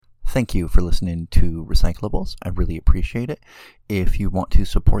Thank you for listening to Recyclables. I really appreciate it. If you want to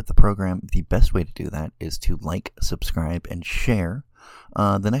support the program, the best way to do that is to like, subscribe, and share.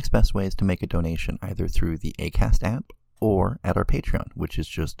 The next best way is to make a donation either through the Acast app or at our Patreon, which is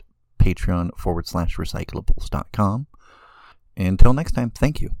just patreon.com/recyclables.com. Until next time,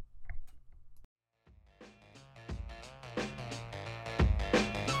 thank you.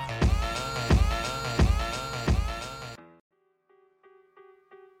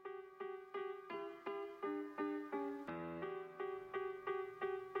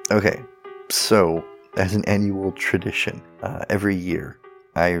 Okay, so as an annual tradition, every year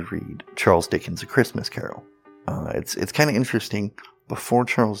I read Charles Dickens' A Christmas Carol. It's kind of interesting. Before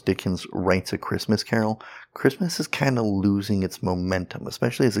Charles Dickens writes A Christmas Carol, Christmas is kind of losing its momentum,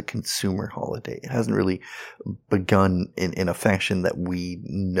 especially as a consumer holiday. It hasn't really begun in a fashion that we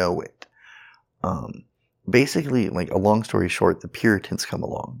know it. Basically, like a long story short, the Puritans come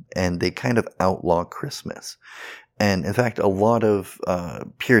along and they kind of outlaw Christmas. And in fact, a lot of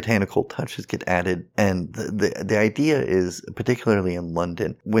puritanical touches get added. And the idea is, particularly in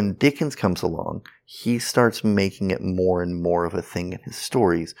London, when Dickens comes along, he starts making it more and more of a thing in his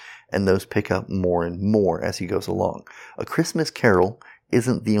stories. And those pick up more and more as he goes along. A Christmas Carol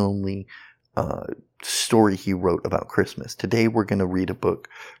isn't the only story he wrote about Christmas. Today we're going to read a book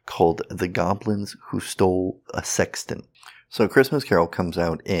called The Goblins Who Stole a Sexton. So A Christmas Carol comes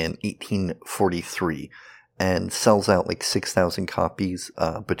out in 1843. And sells out like 6,000 copies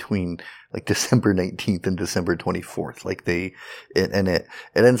between like December 19th and December 24th. It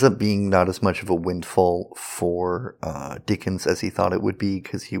ends up being not as much of a windfall for Dickens as he thought it would be,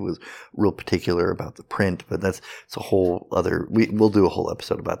 because he was real particular about the print. But it's a whole other. We'll do a whole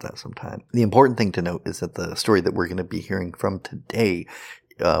episode about that sometime. The important thing to note is that the story that we're going to be hearing from today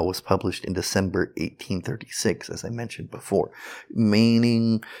was published in December 1836, as I mentioned before,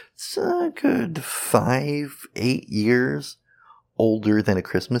 meaning it's a good 5-8 years older than A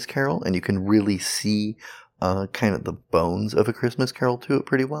Christmas Carol, and you can really see kind of the bones of A Christmas Carol to it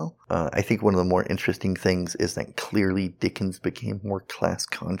pretty well. I think one of the more interesting things is that clearly Dickens became more class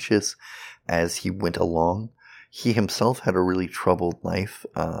conscious as he went along. He himself had a really troubled life.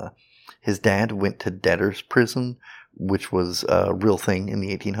 His dad went to debtor's prison, which was a real thing in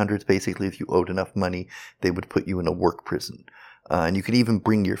the 1800s. Basically, if you owed enough money, they would put you in a work prison. And you could even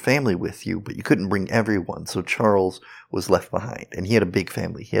bring your family with you, but you couldn't bring everyone. So Charles was left behind. And he had a big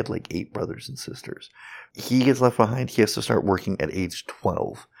family. He had like 8 brothers and sisters. He gets left behind. He has to start working at age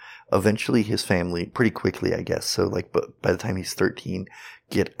 12. Eventually, his family, pretty quickly, I guess, so like by the time he's 13,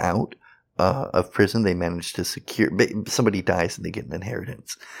 get out of prison. They manage to secure, somebody dies and they get an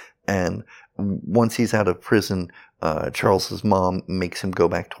inheritance. And once he's out of prison, Charles's mom makes him go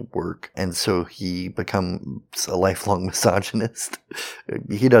back to work, and so he becomes a lifelong misogynist.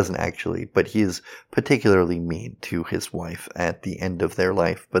 He doesn't actually, but he is particularly mean to his wife at the end of their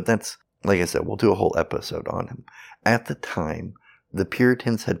life. But that's, like I said, we'll do a whole episode on him. At the time, the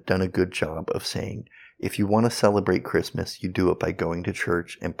Puritans had done a good job of saying, if you want to celebrate Christmas, you do it by going to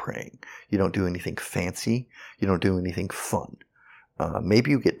church and praying. You don't do anything fancy. You don't do anything fun. Maybe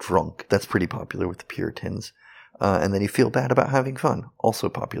you get drunk. That's pretty popular with the Puritans. And then you feel bad about having fun. Also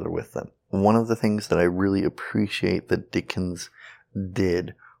popular with them. One of the things that I really appreciate that Dickens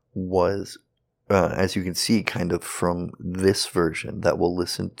did was, as you can see kind of from this version that we'll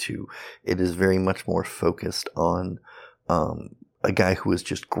listen to, it is very much more focused on a guy who is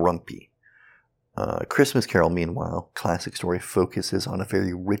just grumpy. Christmas Carol, meanwhile, classic story, focuses on a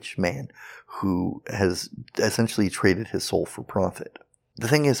very rich man who has essentially traded his soul for profit. The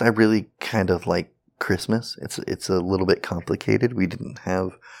thing is, I really kind of like Christmas. It's a little bit complicated. We didn't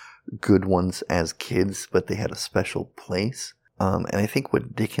have good ones as kids, but they had a special place. And I think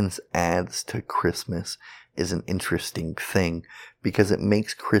what Dickens adds to Christmas is an interesting thing, because it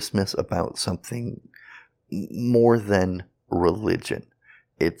makes Christmas about something more than religion.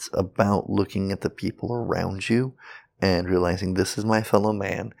 It's about looking at the people around you and realizing this is my fellow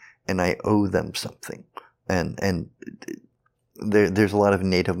man and I owe them something. And there's a lot of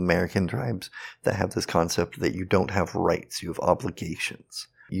Native American tribes that have this concept that you don't have rights, you have obligations.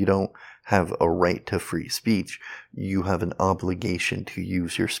 You don't have a right to free speech. You have an obligation to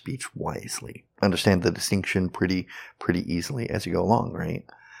use your speech wisely. Understand the distinction pretty easily as you go along, right?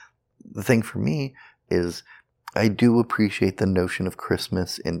 The thing for me is, I do appreciate the notion of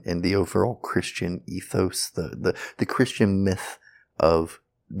Christmas and the overall Christian ethos. The Christian myth of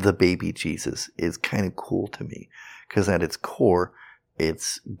the baby Jesus is kind of cool to me, because at its core,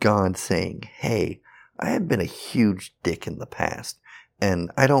 it's God saying, hey, I have been a huge dick in the past,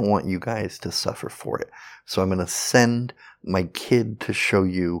 and I don't want you guys to suffer for it. So I'm going to send my kid to show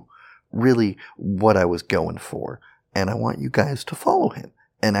you really what I was going for. And I want you guys to follow him.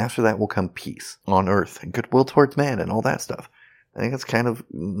 And after that will come peace on earth and goodwill towards man and all that stuff. I think it's kind of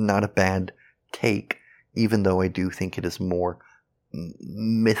not a bad take, even though I do think it is more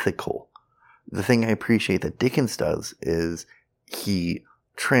mythical. The thing I appreciate that Dickens does is he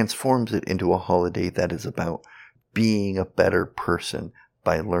transforms it into a holiday that is about being a better person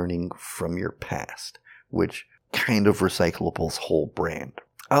by learning from your past, which kind of Recyclables' whole brand.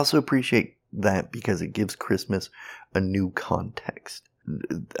 I also appreciate that because it gives Christmas a new context.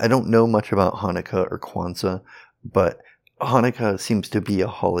 I don't know much about Hanukkah or Kwanzaa, but Hanukkah seems to be a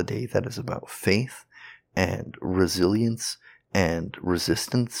holiday that is about faith and resilience and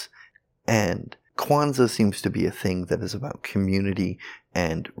resistance, and Kwanzaa seems to be a thing that is about community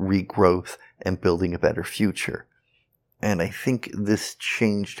and regrowth and building a better future. And I think this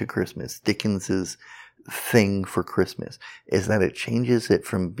change to Christmas, Dickens's thing for Christmas, is that it changes it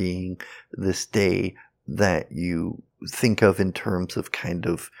from being this day that you think of in terms of kind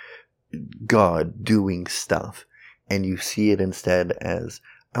of God doing stuff, and you see it instead as,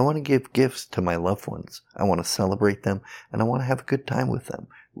 I want to give gifts to my loved ones. I want to celebrate them, and I want to have a good time with them,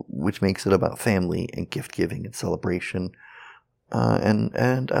 which makes it about family and gift giving and celebration.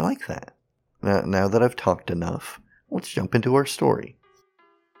 And I like that. Now that I've talked enough, let's jump into our story.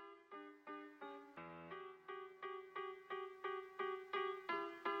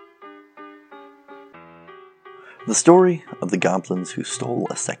 The Story of the Goblins Who Stole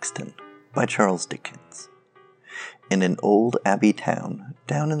a Sexton by Charles Dickens. In an old abbey town,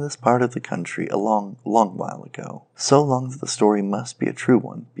 down in this part of the country a long, long while ago, so long that the story must be a true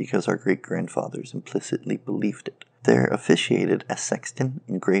one because our great-grandfathers implicitly believed it, there officiated a sexton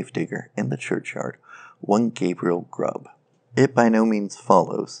and gravedigger in the churchyard, one Gabriel Grubb. It by no means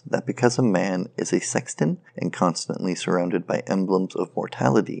follows that because a man is a sexton and constantly surrounded by emblems of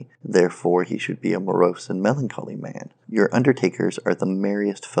mortality, therefore he should be a morose and melancholy man. Your undertakers are the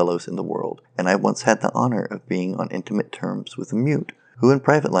merriest fellows in the world, and I once had the honor of being on intimate terms with a mute, who in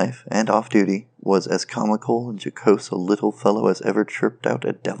private life and off-duty was as comical and jocose a little fellow as ever chirped out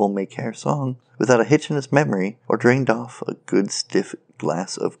a devil-may-care song, without a hitch in his memory, or drained off a good stiff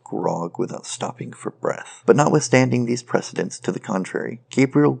glass of grog without stopping for breath. But notwithstanding these precedents to the contrary,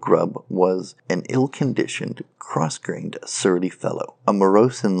 Gabriel Grubb was an ill-conditioned, cross-grained, surly fellow, a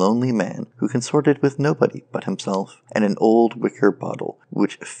morose and lonely man who consorted with nobody but himself, and an old wicker bottle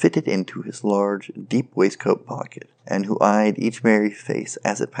which fitted into his large, deep waistcoat pocket, and who eyed each merry face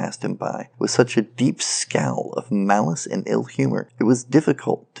as it passed him by with such a deep scowl of malice and ill humor it was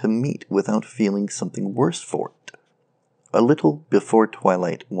difficult to meet without feeling something worse for it. A little before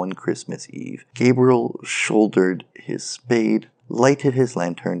twilight one Christmas Eve, Gabriel shouldered his spade, lighted his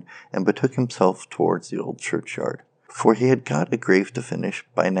lantern, and betook himself towards the old churchyard. For he had got a grave to finish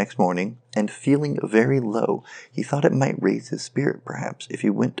by next morning, and feeling very low, he thought it might raise his spirit perhaps if he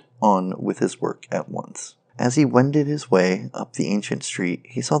went on with his work at once. As he wended his way up the ancient street,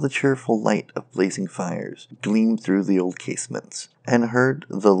 he saw the cheerful light of blazing fires gleam through the old casements, and heard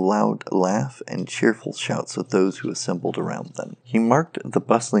the loud laugh and cheerful shouts of those who assembled around them. He marked the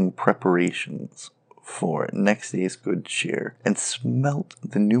bustling preparations for next day's good cheer, and smelt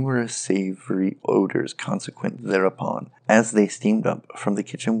the numerous savory odors consequent thereupon, as they steamed up from the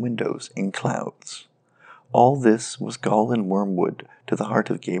kitchen windows in clouds. All this was gall and wormwood to the heart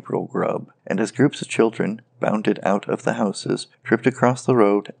of Gabriel Grubb, and as groups of children bounded out of the houses, tripped across the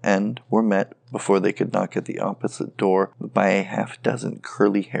road, and were met, before they could knock at the opposite door, by a half-dozen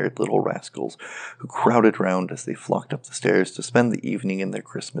curly-haired little rascals, who crowded round as they flocked up the stairs to spend the evening in their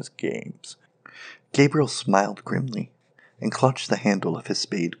Christmas games. Gabriel smiled grimly, and clutched the handle of his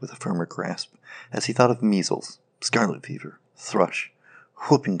spade with a firmer grasp, as he thought of measles, scarlet fever, thrush,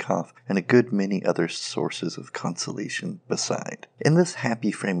 whooping cough, and a good many other sources of consolation beside. In this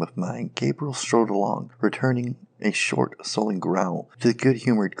happy frame of mind, Gabriel strode along, returning a short, sullen growl to the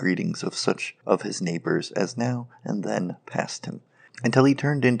good-humored greetings of such of his neighbors as now and then passed him, until he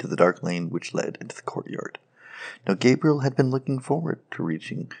turned into the dark lane which led into the courtyard. Now Gabriel had been looking forward to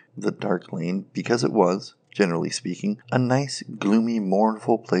reaching the dark lane because it was, generally speaking, a nice, gloomy,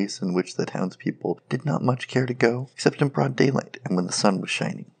 mournful place in which the townspeople did not much care to go, except in broad daylight and when the sun was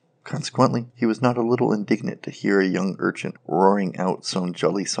shining. Consequently, he was not a little indignant to hear a young urchin roaring out some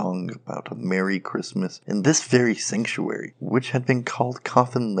jolly song about a merry Christmas in this very sanctuary, which had been called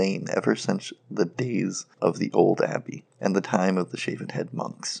Coffin Lane ever since the days of the old abbey and the time of the shaven-head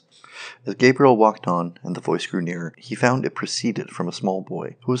monks. As Gabriel walked on, and the voice grew nearer, he found it proceeded from a small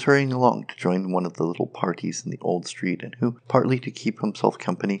boy, who was hurrying along to join one of the little parties in the old street, and who, partly to keep himself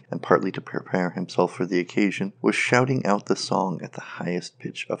company, and partly to prepare himself for the occasion, was shouting out the song at the highest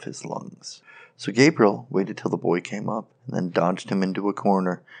pitch of his his lungs. So Gabriel waited till the boy came up, and then dodged him into a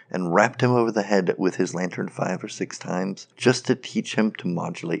corner, and rapped him over the head with his lantern 5 or 6 times, just to teach him to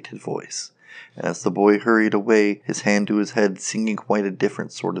modulate his voice. And as the boy hurried away, his hand to his head, singing quite a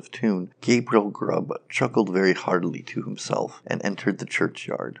different sort of tune, Gabriel Grubb chuckled very heartily to himself, and entered the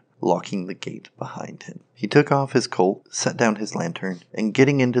churchyard, locking the gate behind him. He took off his coat, set down his lantern, and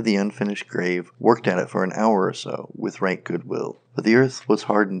getting into the unfinished grave, worked at it for an hour or so, with right good will. But the earth was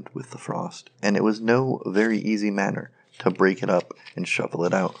hardened with the frost, and it was no very easy matter to break it up and shovel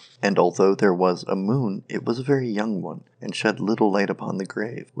it out. And although there was a moon, it was a very young one, and shed little light upon the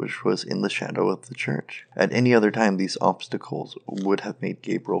grave, which was in the shadow of the church. At any other time these obstacles would have made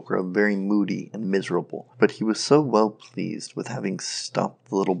Gabriel grow very moody and miserable, but he was so well pleased with having stopped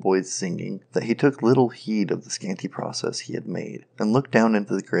the little boy's singing that he took little heed of the scanty process he had made, and looked down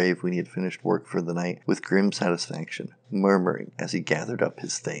into the grave when he had finished work for the night with grim satisfaction, murmuring as he gathered up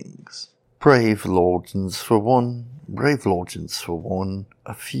his things. Brave lodgings for one,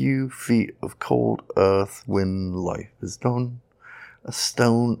 a few feet of cold earth when life is done, a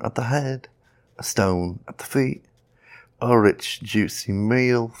stone at the head, a stone at the feet, a rich juicy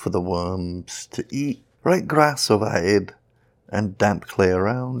meal for the worms to eat, bright grass overhead, and damp clay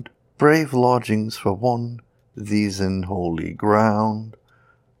around, brave lodgings for one, these in holy ground.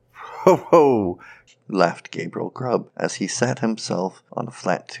 Ho ho! Laughed Gabriel Grubb as he sat himself on a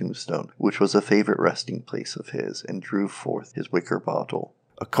flat tombstone, which was a favorite resting place of his, and drew forth his wicker bottle.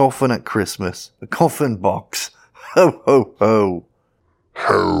 A coffin at Christmas, a coffin box, ho ho ho!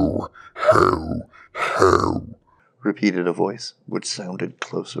 Ho, ho, ho, repeated a voice, which sounded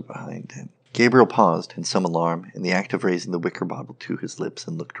closer behind him. Gabriel paused in some alarm in the act of raising the wicker bottle to his lips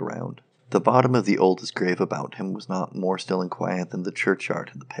and looked around. The bottom of the oldest grave about him was not more still and quiet than the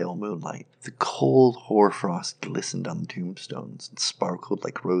churchyard in the pale moonlight. The cold hoarfrost glistened on the tombstones and sparkled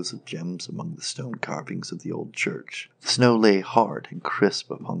like rows of gems among the stone carvings of the old church. The snow lay hard and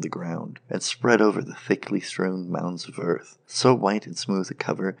crisp upon the ground, and spread over the thickly strewn mounds of earth, so white and smooth a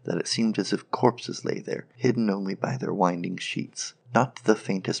cover that it seemed as if corpses lay there, hidden only by their winding sheets. Not the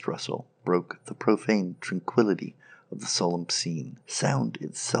faintest rustle broke the profane tranquillity of the solemn scene. Sound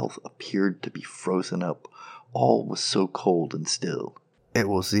itself appeared to be frozen up. All was so cold and still. It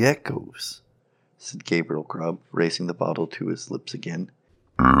was the echoes, said Gabriel Grubb, raising the bottle to his lips again.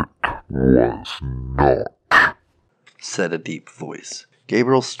 it was not. Said a deep voice.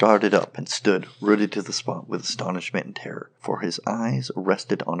 Gabriel started up and stood, rooted to the spot with astonishment and terror, for his eyes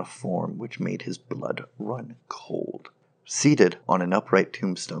rested on a form which made his blood run cold. Seated on an upright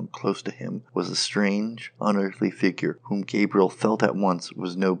tombstone close to him was a strange, unearthly figure whom Gabriel felt at once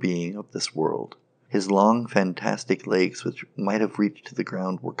was no being of this world. His long, fantastic legs, which might have reached to the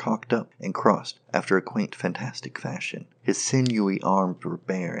ground, were cocked up and crossed after a quaint, fantastic fashion. His sinewy arms were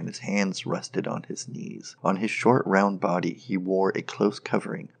bare, and his hands rested on his knees. On his short, round body he wore a close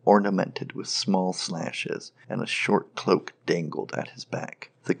covering, ornamented with small slashes, and a short cloak dangled at his back.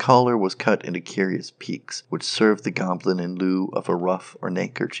 The collar was cut into curious peaks, which served the goblin in lieu of a ruff or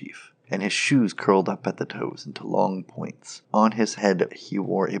neckerchief, and his shoes curled up at the toes into long points. On his head he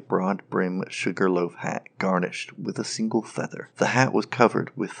wore a broad-brimmed sugar-loaf hat, garnished with a single feather. The hat was covered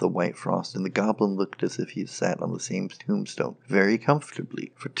with the white frost, and the goblin looked as if he had sat on the same tombstone very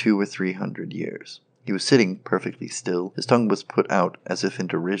comfortably for 200 or 300 years. He was sitting perfectly still, his tongue was put out as if in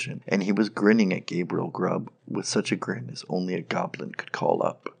derision, and he was grinning at Gabriel Grubb with such a grin as only a goblin could call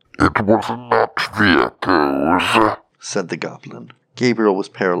up. It was not the echoes, said the goblin. Gabriel was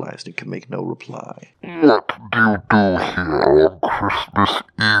paralyzed and could make no reply. What do you do here on Christmas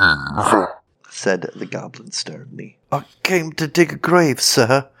Eve? Said the goblin sternly. I came to dig a grave,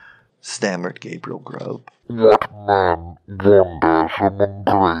 sir, stammered Gabriel Grubb. What man wanders among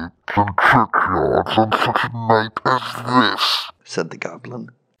graves and churchyards on such a night as this? Said the goblin.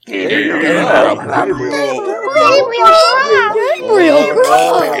 Gabriel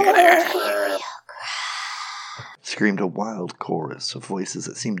Grubb! Screamed a wild chorus of voices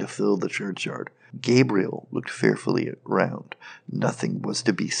that seemed to fill the churchyard. Gabriel looked fearfully around. Nothing was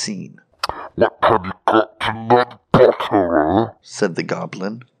to be seen. What have you got tonight, potterer? Said the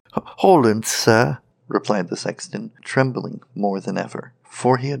goblin. Holland, sir, replied the sexton, trembling more than ever,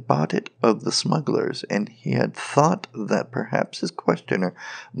 for he had bought it of the smugglers, and he had thought that perhaps his questioner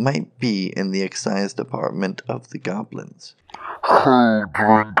might be in the excise department of the goblins. Who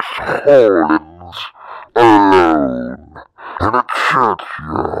drinks Hollands alone in a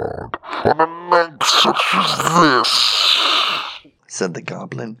churchyard on a night such as this? Said the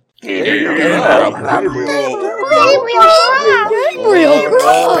goblin. Gabriel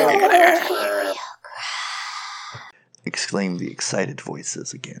Grubb! exclaimed the excited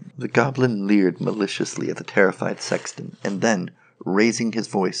voices again. The goblin leered maliciously at the terrified Sexton, and then, raising his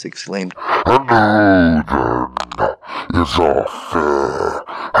voice, exclaimed, And who then is our fair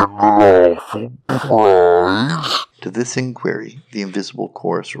and lawful prize? To this inquiry, the invisible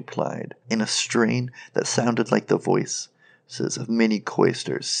chorus replied, in a strain that sounded like the voices of many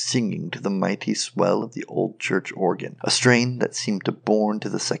choristers singing to the mighty swell of the old church organ, a strain that seemed to borne to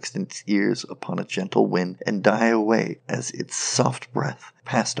the sexton's ears upon a gentle wind and die away as its soft breath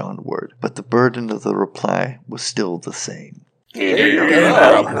passed onward, but the burden of the reply was still the same. Real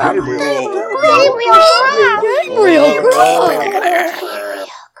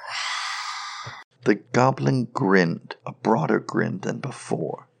The goblin grinned, a broader grin than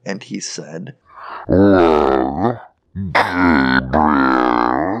before, and he said, Well, Gabriel,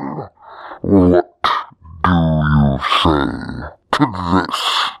 what do you say to this?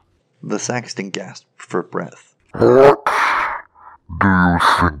 The Sexton gasped for breath. What do you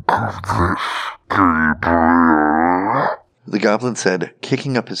think of this, Gabriel? The goblin said,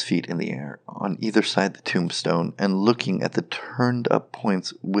 kicking up his feet in the air on either side the tombstone and looking at the turned-up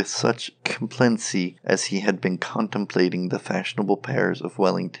points with such complacency as he had been contemplating the fashionable pairs of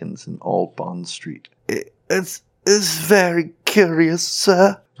Wellingtons in Old Bond Street. It's very curious,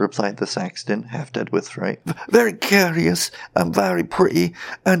 sir, replied the Sexton, half dead with fright. Very curious and very pretty,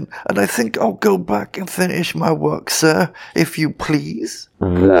 and I think I'll go back and finish my work, sir, if you please.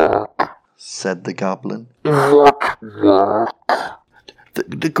 What? Said the goblin. What?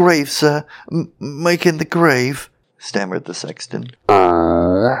 The grave, sir. Making the grave, stammered the Sexton.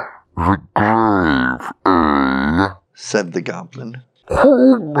 Oh, the grave, eh? Said the goblin.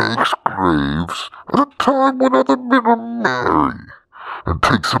 Who makes graves at a time when other men are merry, and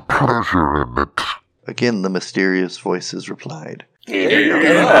takes a pleasure in it? Again the mysterious voices replied.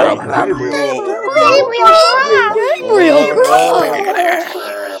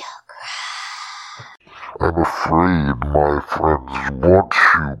 I'm afraid my friends want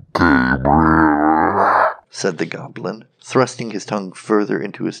you, Gabriel. Said the goblin, thrusting his tongue further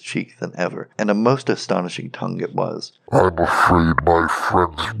into his cheek than ever, and a most astonishing tongue it was. I'm afraid my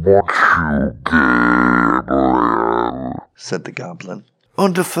friends want you, Gabriel. Said the goblin.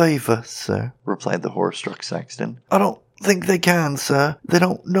 Under favour, sir, replied the horror-struck Sexton. I don't think they can, sir. They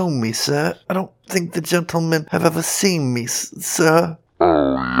don't know me, sir. I don't think the gentlemen have ever seen me, sir.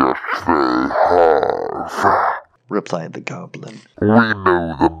 Oh, yes, they have, replied the goblin. We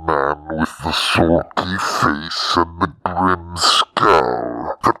know the man with the sulky face and the grim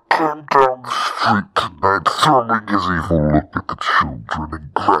scowl that came down the street tonight throwing his evil look at the children and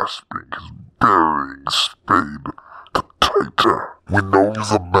grasping his burying spade. The tater. We know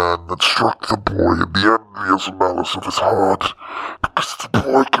the man that struck the boy in the envious malice of his heart, because the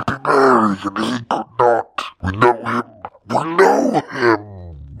boy could be merry and he could not. We know him. We know him.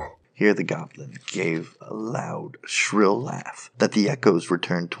 Here the goblin gave a loud, shrill laugh, that the echoes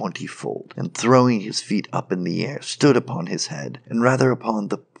returned 20-fold, and throwing his feet up in the air, stood upon his head, and rather upon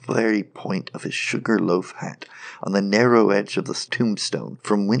the very point of his sugar loaf hat, on the narrow edge of the tombstone,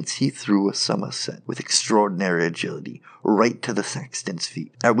 from whence he threw a somerset with extraordinary agility, right to the Sexton's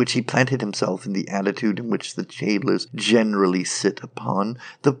feet, at which he planted himself in the attitude in which the jailers generally sit upon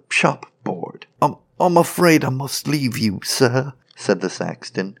the shop-board. I'm afraid I must leave you, sir, said the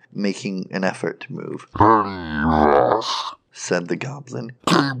Sexton, making an effort to move. Leave us, said the goblin.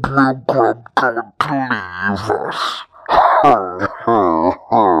 Gabriel Grub going to leave us. Ho, ho,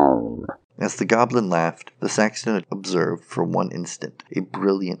 ho. As the goblin laughed, the Sexton observed for one instant a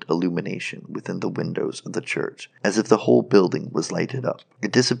brilliant illumination within the windows of the church, as if the whole building was lighted up.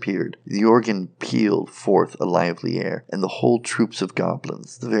 It disappeared, the organ pealed forth a lively air, and the whole troops of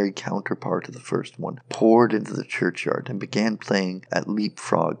goblins, the very counterpart of the first one, poured into the churchyard and began playing at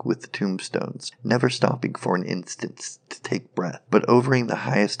leapfrog with the tombstones, never stopping for an instant to take breath, but overing the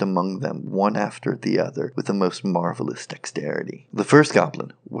highest among them one after the other with the most marvelous dexterity. The first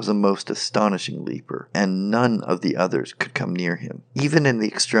goblin was a most astonishing leaper, and none of the others could come near him. Even in the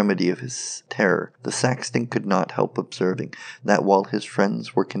extremity of his terror, the Sexton could not help observing that while his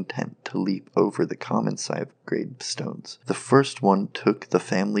friends were content to leap over the common side gravestones, the first one took the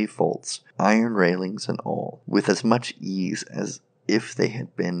family vaults, iron railings and all, with as much ease as if they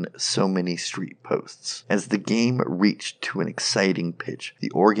had been so many street posts. As the game reached to an exciting pitch, the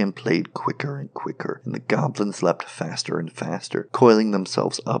organ played quicker and quicker, and the goblins leapt faster and faster, coiling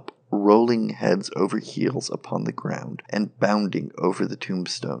themselves up, rolling heads over heels upon the ground, and bounding over the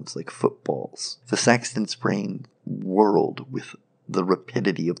tombstones like footballs. The Sexton's brain whirled with the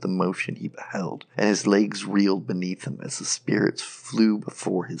rapidity of the motion he beheld, and his legs reeled beneath him as the spirits flew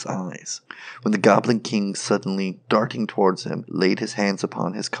before his eyes. When the Goblin King, suddenly darting towards him, laid his hands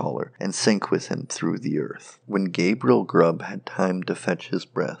upon his collar and sank with him through the earth. When Gabriel Grubb had time to fetch his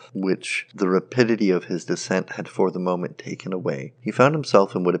breath, which the rapidity of his descent had for the moment taken away, he found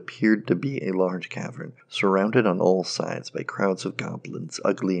himself in what appeared to be a large cavern, surrounded on all sides by crowds of goblins,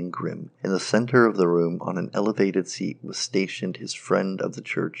 ugly and grim. In the center of the room, on an elevated seat, was stationed his friend of the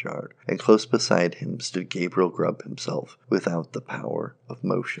churchyard, and close beside him stood Gabriel Grubb himself, without the power of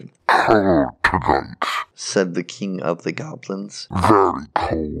motion. Cold tonight. Said the king of the goblins. Very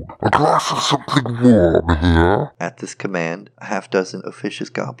cold. A glass of something warm here? At this command, a half-dozen officious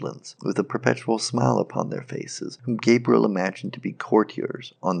goblins, with a perpetual smile upon their faces, whom Gabriel imagined to be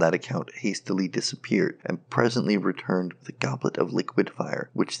courtiers, on that account hastily disappeared, and presently returned with a goblet of liquid fire,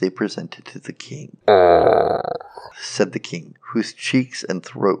 which they presented to the king. Said the king, whose cheeks and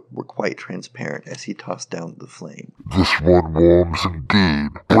throat were quite transparent as he tossed down the flame. This one warms indeed.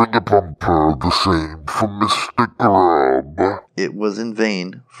 Bring a bumper of the same for Mr. Grubb. It was in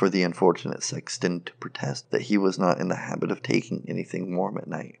vain for the unfortunate Sexton to protest that he was not in the habit of taking anything warm at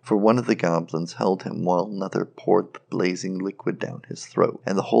night, for one of the goblins held him while another poured the blazing liquid down his throat,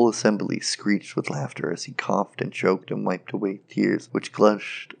 and the whole assembly screeched with laughter as he coughed and choked and wiped away tears which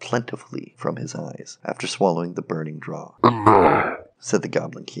gushed plentifully from his eyes, after swallowing the burning draught. And now, Said the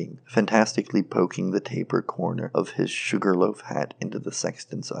Goblin King, fantastically poking the taper corner of his sugarloaf hat into the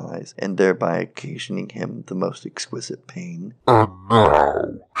Sexton's eyes, and thereby occasioning him the most exquisite pain. and now,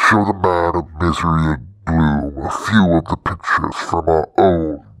 show the man of misery and gloom a few of the pictures from our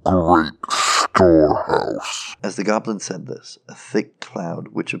own great storehouse. As the goblin said this, a thick cloud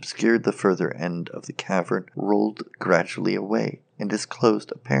which obscured the further end of the cavern rolled gradually away, and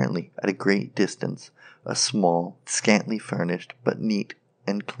disclosed, apparently at a great distance, a small, scantily furnished, but neat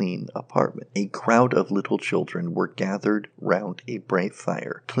and clean apartment. A crowd of little children were gathered round a bright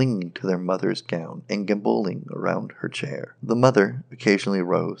fire, clinging to their mother's gown and gambolling around her chair. The mother occasionally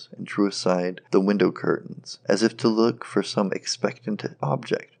rose and drew aside the window curtains, as if to look for some expectant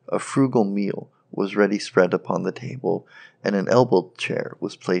object. A frugal meal was ready spread upon the table, and an elbow chair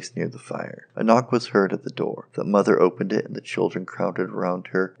was placed near the fire. A knock was heard at the door. The mother opened it, and the children crowded around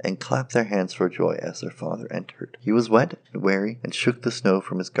her and clapped their hands for joy as their father entered. He was wet and weary, and shook the snow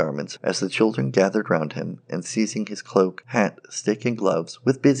from his garments as the children gathered round him, and seizing his cloak, hat, stick, and gloves,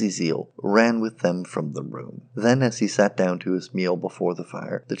 with busy zeal, ran with them from the room. Then, as he sat down to his meal before the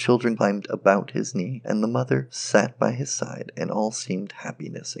fire, the children climbed about his knee, and the mother sat by his side, and all seemed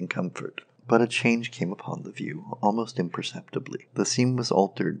happiness and comfort. But a change came upon the view, almost imperceptibly. The scene was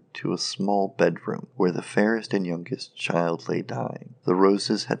altered to a small bedroom, where the fairest and youngest child lay dying. The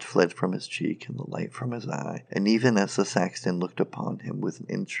roses had fled from his cheek and the light from his eye, and even as the Saxton looked upon him with an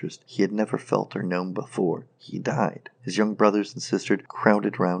interest he had never felt or known before, he died. His young brothers and sisters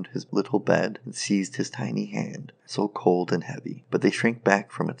crowded round his little bed and seized his tiny hand, so cold and heavy, but they shrank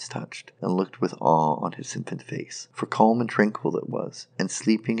back from its touch, and looked with awe on his infant face, for calm and tranquil it was, and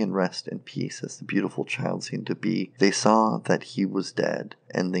sleeping in rest and peace as the beautiful child seemed to be. They saw that he was dead,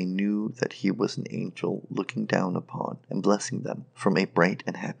 and they knew that he was an angel looking down upon and blessing them from a bright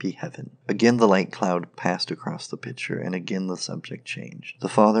and happy heaven. Again the light cloud passed across the picture, and again the subject changed. The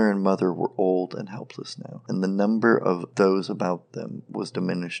father and mother were old and helpless now, and the number of those about them was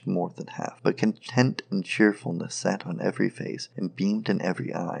diminished more than half, but content and cheerfulness sat on every face and beamed in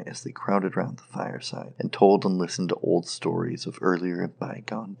every eye as they crowded round the fireside and told and listened to old stories of earlier and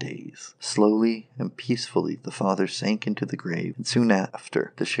bygone days. Slowly and peacefully the father sank into the grave, and soon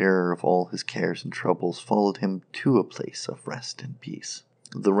after the sharer of all his cares and troubles followed him to a place of rest and peace.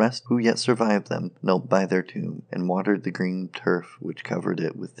 The rest, who yet survived them, knelt by their tomb, and watered the green turf which covered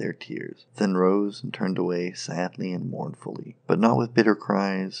it with their tears, then rose and turned away sadly and mournfully, but not with bitter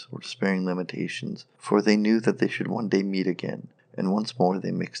cries or despairing lamentations, for they knew that they should one day meet again, and once more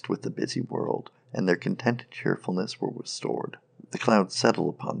they mixed with the busy world, and their contented cheerfulness were restored. The cloud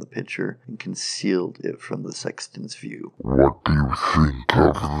settled upon the picture and concealed it from the sexton's view. What do you think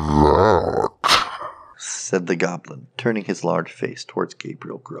of that? Said the goblin, turning his large face towards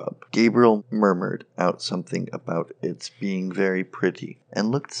Gabriel Grubb. Gabriel murmured out something about its being very pretty,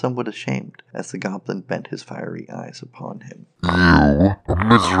 and looked somewhat ashamed as the goblin bent his fiery eyes upon him. You, a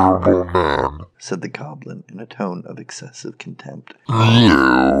miserable man. Said the goblin in a tone of excessive contempt.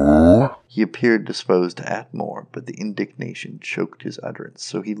 You? He appeared disposed to add more, but the indignation choked his utterance,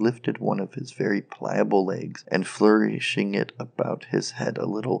 so he lifted one of his very pliable legs, and flourishing it about his head a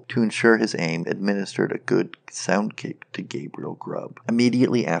little, to ensure his aim, administered a good sound kick to Gabriel Grubb.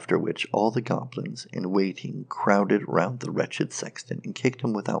 Immediately after which all the goblins in waiting crowded round the wretched Sexton and kicked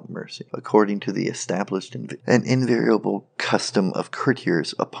him without mercy, according to the established and invariable custom of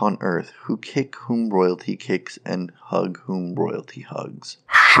courtiers upon earth, who kick whom royalty kicks and hug whom royalty hugs.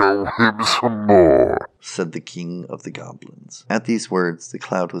 Show him some more, said the king of the goblins. At these words the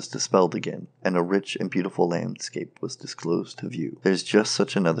cloud was dispelled again, and a rich and beautiful landscape was disclosed to view. There's just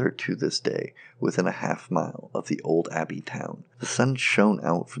such another to this day, within a half-mile of the old abbey town. The sun shone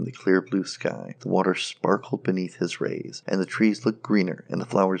out from the clear blue sky, the water sparkled beneath his rays, and the trees looked greener and the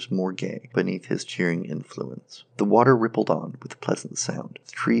flowers more gay beneath his cheering influence. The water rippled on with a pleasant sound.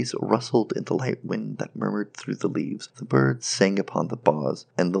 The trees rustled in the light wind that murmured through the leaves. The birds sang upon the boughs,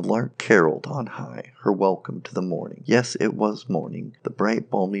 and the lark caroled on high her welcome to the morning. Yes, it was morning, the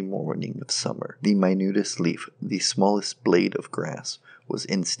bright balmy morning of summer. The minutest leaf, the smallest blade of grass, was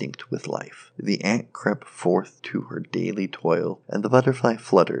instinct with life. The ant crept forth to her daily toil, and the butterfly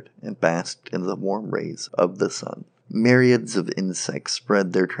fluttered and basked in the warm rays of the sun. Myriads of insects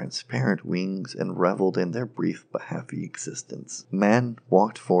spread their transparent wings and reveled in their brief but happy existence. Man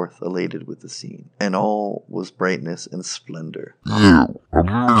walked forth elated with the scene, and all was brightness and splendor. You, a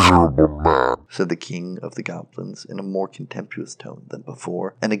miserable man, said the king of the goblins in a more contemptuous tone than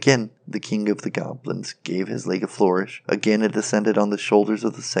before, and again the king of the goblins gave his leg a flourish, again it descended on the shoulders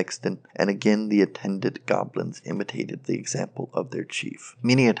of the sexton, and again the attendant goblins imitated the example of their chief.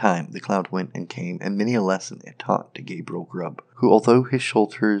 Many a time the cloud went and came, and many a lesson it taught to Gabriel Grubb, who, although his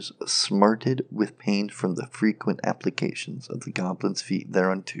shoulders smarted with pain from the frequent applications of the goblin's feet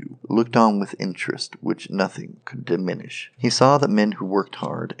thereunto, looked on with interest which nothing could diminish. He saw that men who worked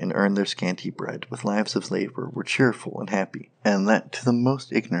hard and earned their scanty bread with lives of labor were cheerful and happy, and that to the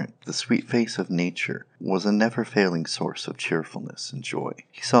most ignorant the sweet face of nature was a never-failing source of cheerfulness and joy.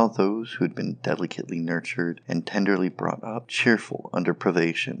 He saw those who had been delicately nurtured and tenderly brought up, cheerful under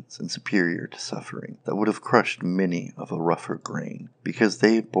privations and superior to suffering that would have crushed many of a rougher grain, because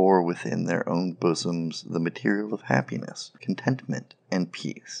they bore within their own bosoms the material of happiness, contentment, and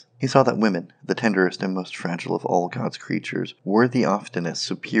peace. He saw that women, the tenderest and most fragile of all God's creatures, were the oftenest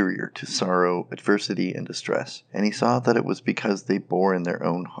superior to sorrow, adversity, and distress, and he saw that it was because they bore in their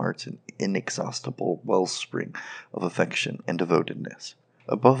own hearts an inexhaustible wellspring of affection and devotedness.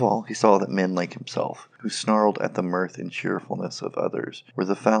 Above all, he saw that men like himself, who snarled at the mirth and cheerfulness of others, were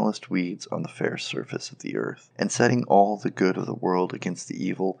the foulest weeds on the fair surface of the earth. And setting all the good of the world against the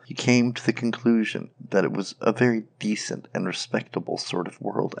evil, he came to the conclusion that it was a very decent and respectable sort of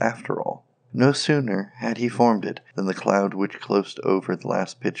world after all. No sooner had he formed it than the cloud which closed over the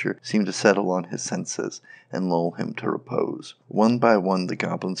last picture seemed to settle on his senses and lull him to repose. One by one the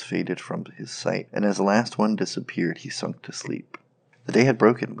goblins faded from his sight, and as the last one disappeared he sunk to sleep. The day had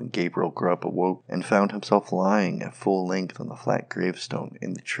broken when Gabriel Grubb awoke and found himself lying at full length on the flat gravestone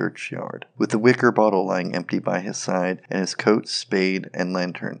in the churchyard, with the wicker bottle lying empty by his side, and his coat, spade, and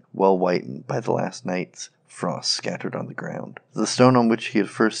lantern well whitened by the last night's frost scattered on the ground. The stone on which he had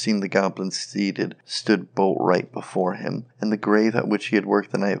first seen the goblins seated stood bolt right before him, and the grave at which he had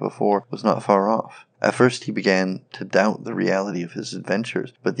worked the night before was not far off. At first he began to doubt the reality of his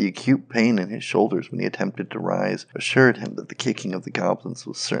adventures, but the acute pain in his shoulders when he attempted to rise assured him that the kicking of the goblins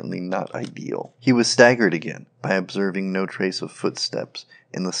was certainly not ideal. He was staggered again by observing no trace of footsteps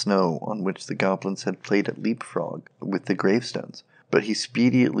in the snow on which the goblins had played at leapfrog with the gravestones. But he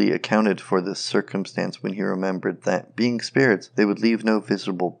speedily accounted for this circumstance when he remembered that, being spirits, they would leave no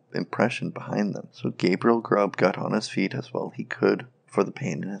visible impression behind them. So Gabriel Grubb got on his feet as well he could for the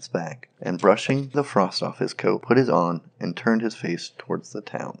pain in his back, and brushing the frost off his coat, put it on, and turned his face towards the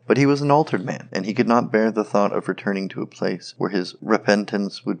town. But he was an altered man, and he could not bear the thought of returning to a place where his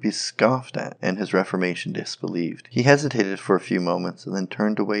repentance would be scoffed at, and his reformation disbelieved. He hesitated for a few moments, and then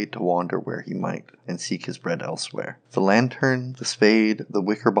turned away to wander where he might, and seek his bread elsewhere. The lantern, the spade, the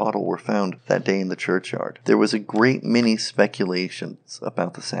wicker bottle were found that day in the churchyard. There was a great many speculations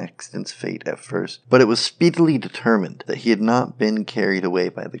about the sexton's fate at first, but it was speedily determined that he had not been carried away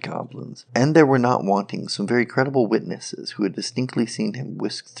by the goblins, and there were not wanting some very credible witnesses who had distinctly seen him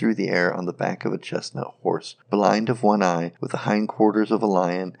whisked through the air on the back of a chestnut horse, blind of one eye, with the hindquarters of a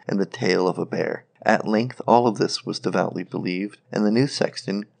lion and the tail of a bear. At length all of this was devoutly believed, and the new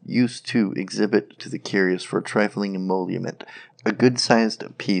sexton used to exhibit to the curious for a trifling emolument a good-sized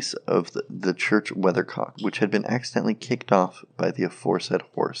piece of the church weathercock, which had been accidentally kicked off by the aforesaid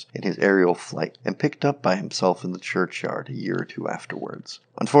horse in his aerial flight, and picked up by himself in the churchyard a year or two afterwards.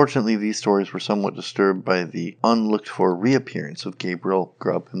 Unfortunately, these stories were somewhat disturbed by the unlooked-for reappearance of Gabriel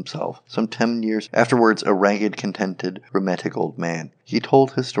Grubb himself, some 10 years afterwards a ragged, contented, rheumatic old man. He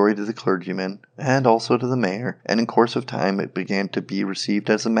told his story to the clergyman, and also to the mayor, and in course of time it began to be received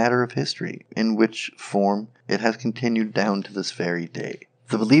as a matter of history, in which form it has continued down to this very day.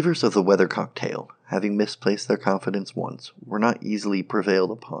 The believers of the weathercock tale, having misplaced their confidence once, were not easily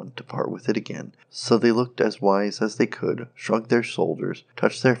prevailed upon to part with it again, so they looked as wise as they could, shrugged their shoulders,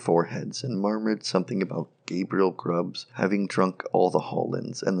 touched their foreheads, and murmured something about Gabriel Grubb's having drunk all the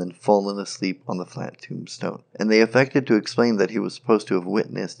Hollands and then fallen asleep on the flat tombstone. And they affected to explain that he was supposed to have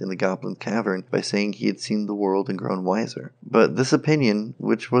witnessed in the Goblin Cavern by saying he had seen the world and grown wiser. But this opinion,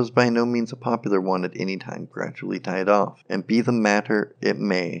 which was by no means a popular one at any time, gradually died off. And be the matter it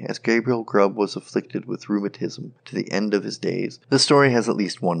may, as Gabriel Grubb was afflicted with rheumatism to the end of his days, the story has at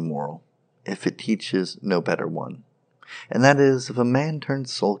least one moral, if it teaches no better one. And that is, if a man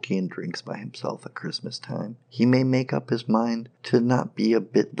turns sulky and drinks by himself at Christmas time, he may make up his mind to not be a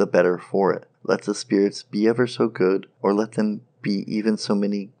bit the better for it. Let the spirits be ever so good, or let them be even so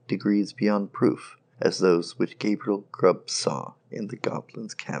many degrees beyond proof, as those which Gabriel Grubb saw in the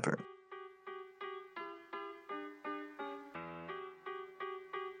Goblin's Cavern.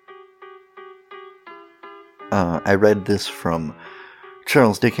 I read this from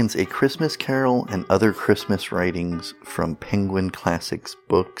Charles Dickens' A Christmas Carol and Other Christmas Writings from Penguin Classics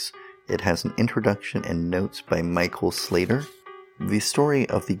Books. It has an introduction and notes by Michael Slater. The story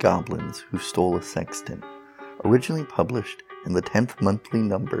of the goblins who stole a sexton, originally published in the 10th monthly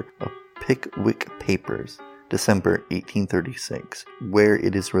number of Pickwick Papers, December 1836, where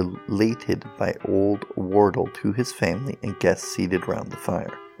it is related by old Wardle to his family and guests seated round the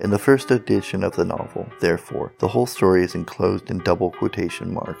fire. In the first edition of the novel, therefore, the whole story is enclosed in double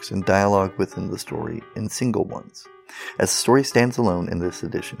quotation marks and dialogue within the story in single ones. As the story stands alone in this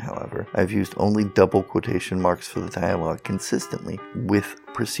edition, however, I've used only double quotation marks for the dialogue consistently with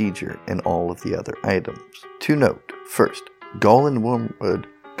procedure in all of the other items. To note, first, gall and wormwood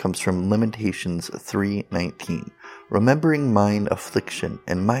comes from Lamentations 3:19, remembering mine affliction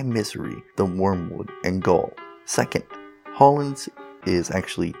and my misery, the wormwood and gall. Second, Hollands is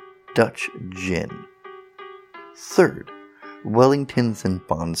actually Dutch gin. Third, Wellingtons in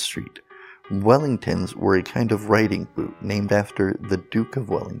Bond Street. Wellingtons were a kind of riding boot named after the Duke of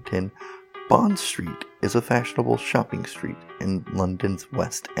Wellington. Bond Street is a fashionable shopping street in London's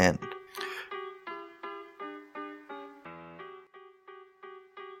West End.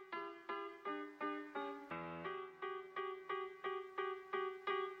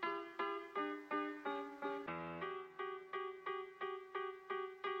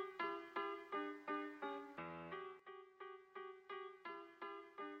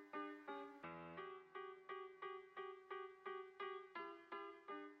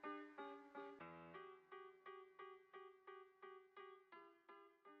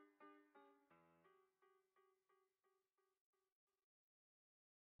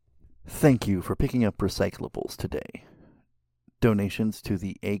 Thank you for picking up Recyclables today. Donations to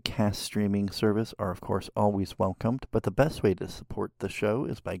the Acast streaming service are of course always welcomed, but the best way to support the show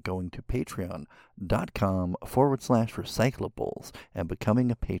is by going to patreon.com/recyclables and becoming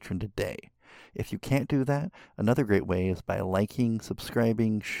a patron today. If you can't do that, another great way is by liking,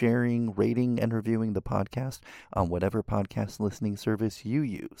 subscribing, sharing, rating, and reviewing the podcast on whatever podcast listening service you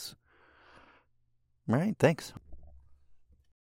use. All right, thanks.